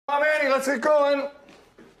Okay, let's get going.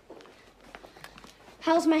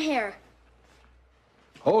 How's my hair?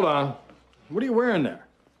 Hold on. What are you wearing there?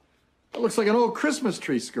 That looks like an old Christmas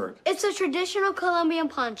tree skirt. It's a traditional Colombian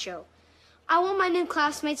poncho. I want my new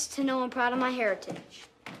classmates to know I'm proud of my heritage.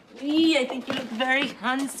 I think you look very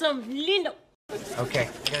handsome. Lindo. Okay,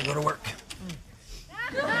 I gotta go to work.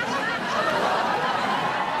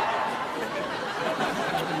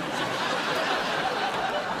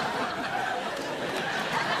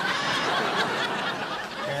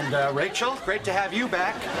 And Rachel, great to have you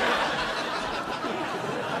back.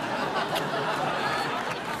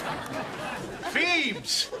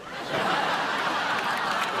 Phoebes!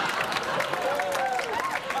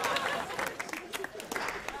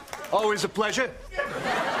 Always a pleasure.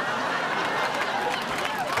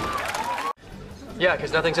 Yeah,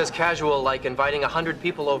 because nothing says casual like inviting 100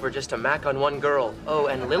 people over just to mac on one girl. Oh,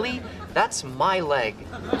 and Lily, that's my leg.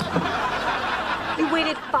 You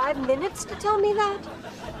waited 5 minutes to tell me that?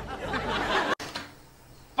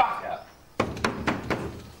 Fucker!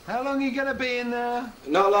 How long are you gonna be in there?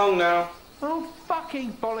 Not long now. Oh,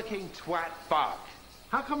 fucking bollocking twat fuck.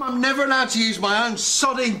 How come I'm never allowed to use my own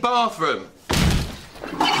sodding bathroom?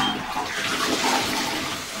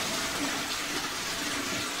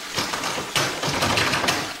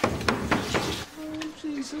 Oh,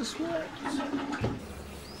 Jesus, what?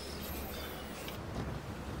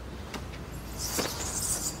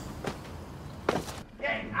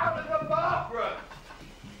 Get out of the bathroom!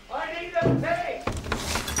 I need a pee!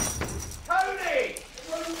 Tony!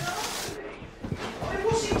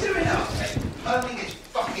 What's he doing out there? Burning his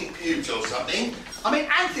fucking pubes or something? I mean,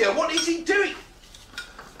 Anthea, what is he doing?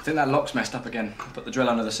 I think that lock's messed up again. Put the drill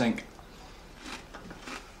under the sink.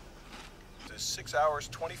 It's 6 hours,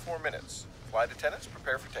 24 minutes. Flight attendants,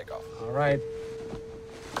 prepare for takeoff. All right.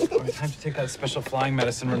 Time to take that special flying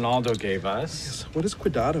medicine Ronaldo gave us. Yes. What does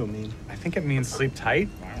cuidado mean? I think it means sleep tight.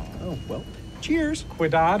 Oh, well, cheers.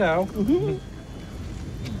 Cuidado.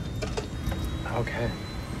 Okay.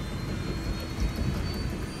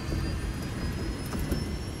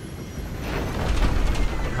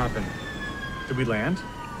 What happened? Did we land?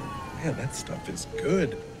 Man, that stuff is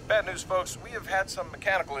good. Bad news, folks. We have had some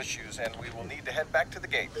mechanical issues, and we will need to head back to the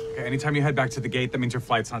gate. Okay, anytime you head back to the gate, that means your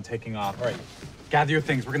flight's not taking off. All right, gather your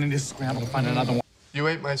things. We're gonna need to scramble to find another one. You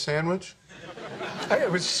ate my sandwich? It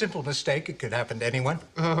was a simple mistake. It could happen to anyone.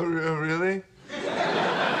 Oh, really?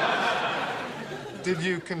 Did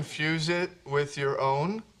you confuse it with your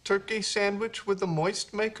own turkey sandwich with a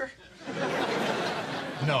moist maker?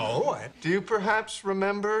 No. Do you perhaps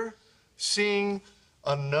remember seeing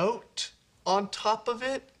a note on top of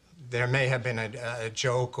it? There may have been a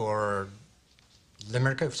joke or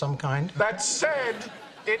limerick of some kind. That said,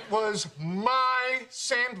 it was my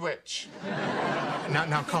sandwich.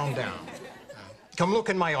 Now calm down. Come look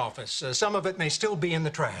in my office. Some of it may still be in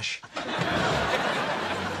the trash.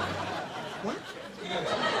 What?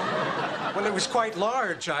 Well, it was quite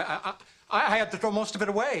large. I had to throw most of it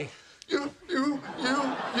away. You threw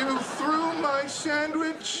my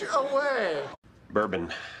sandwich away.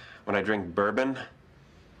 Bourbon. When I drink bourbon,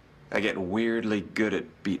 I get weirdly good at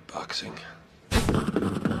beatboxing.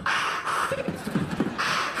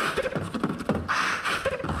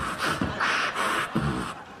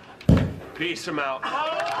 Peace him out.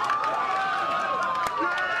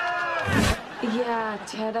 Yeah,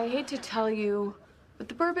 Ted, I hate to tell you, but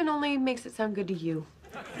the bourbon only makes it sound good to you.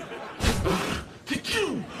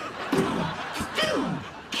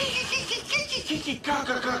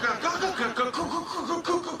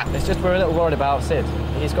 It's just we're a little worried about Sid.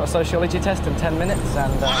 He's got a sociology test in 10 minutes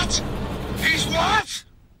and... What? He's what?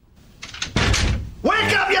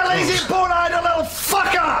 Wake up, you lazy, bone-eyed little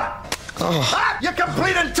fucker! Ah, you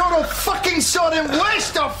complete and total fucking sodden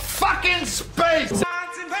waste of fucking space!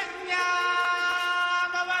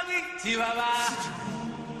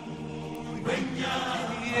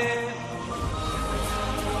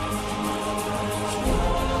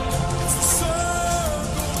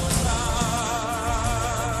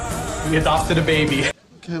 We adopted a baby.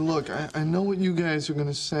 Okay, look, I know what you guys are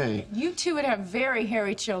gonna say. You two would have very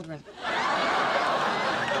hairy children.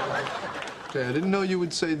 Okay, I didn't know you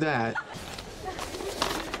would say that.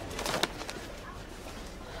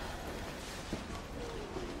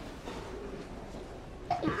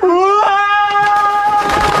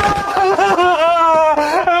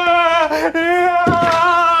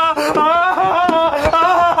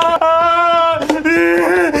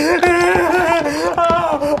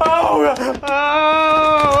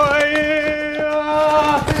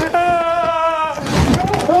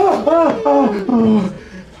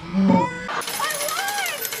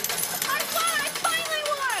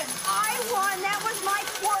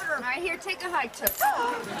 take a hike to.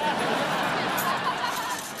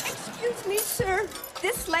 Excuse me, sir.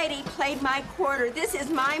 This lady played my quarter. This is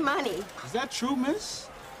my money. Is that true, miss?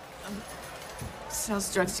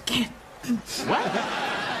 Sells drugs to kids. What?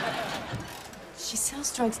 She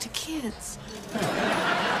sells drugs to kids.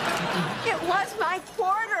 It was my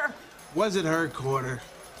quarter. Was it her quarter?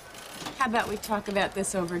 How about we talk about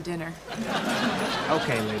this over dinner?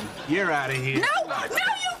 Okay, lady. You're out of here. No, you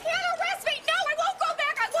can't arrest me. No, I won't go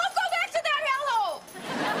back. I won't go back to that hellhole.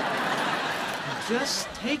 Just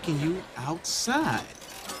taking you outside.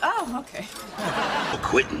 Oh, okay.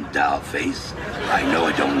 Quitting, doll-face. I know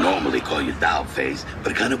I don't normally call you doll-face,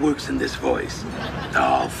 but it kind of works in this voice.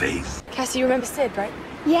 Doll-face. Cassie, you remember Sid, right?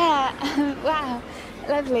 Yeah, wow,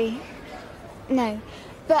 lovely. No,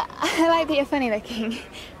 but I like that you're funny looking.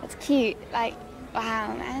 That's cute, like,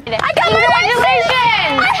 wow, man. I got congratulations!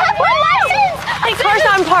 I have my license! Hey, car's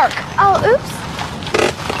not in park. Oh, oops.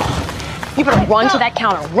 You better run to that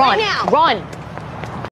counter. Run. Right now. Run.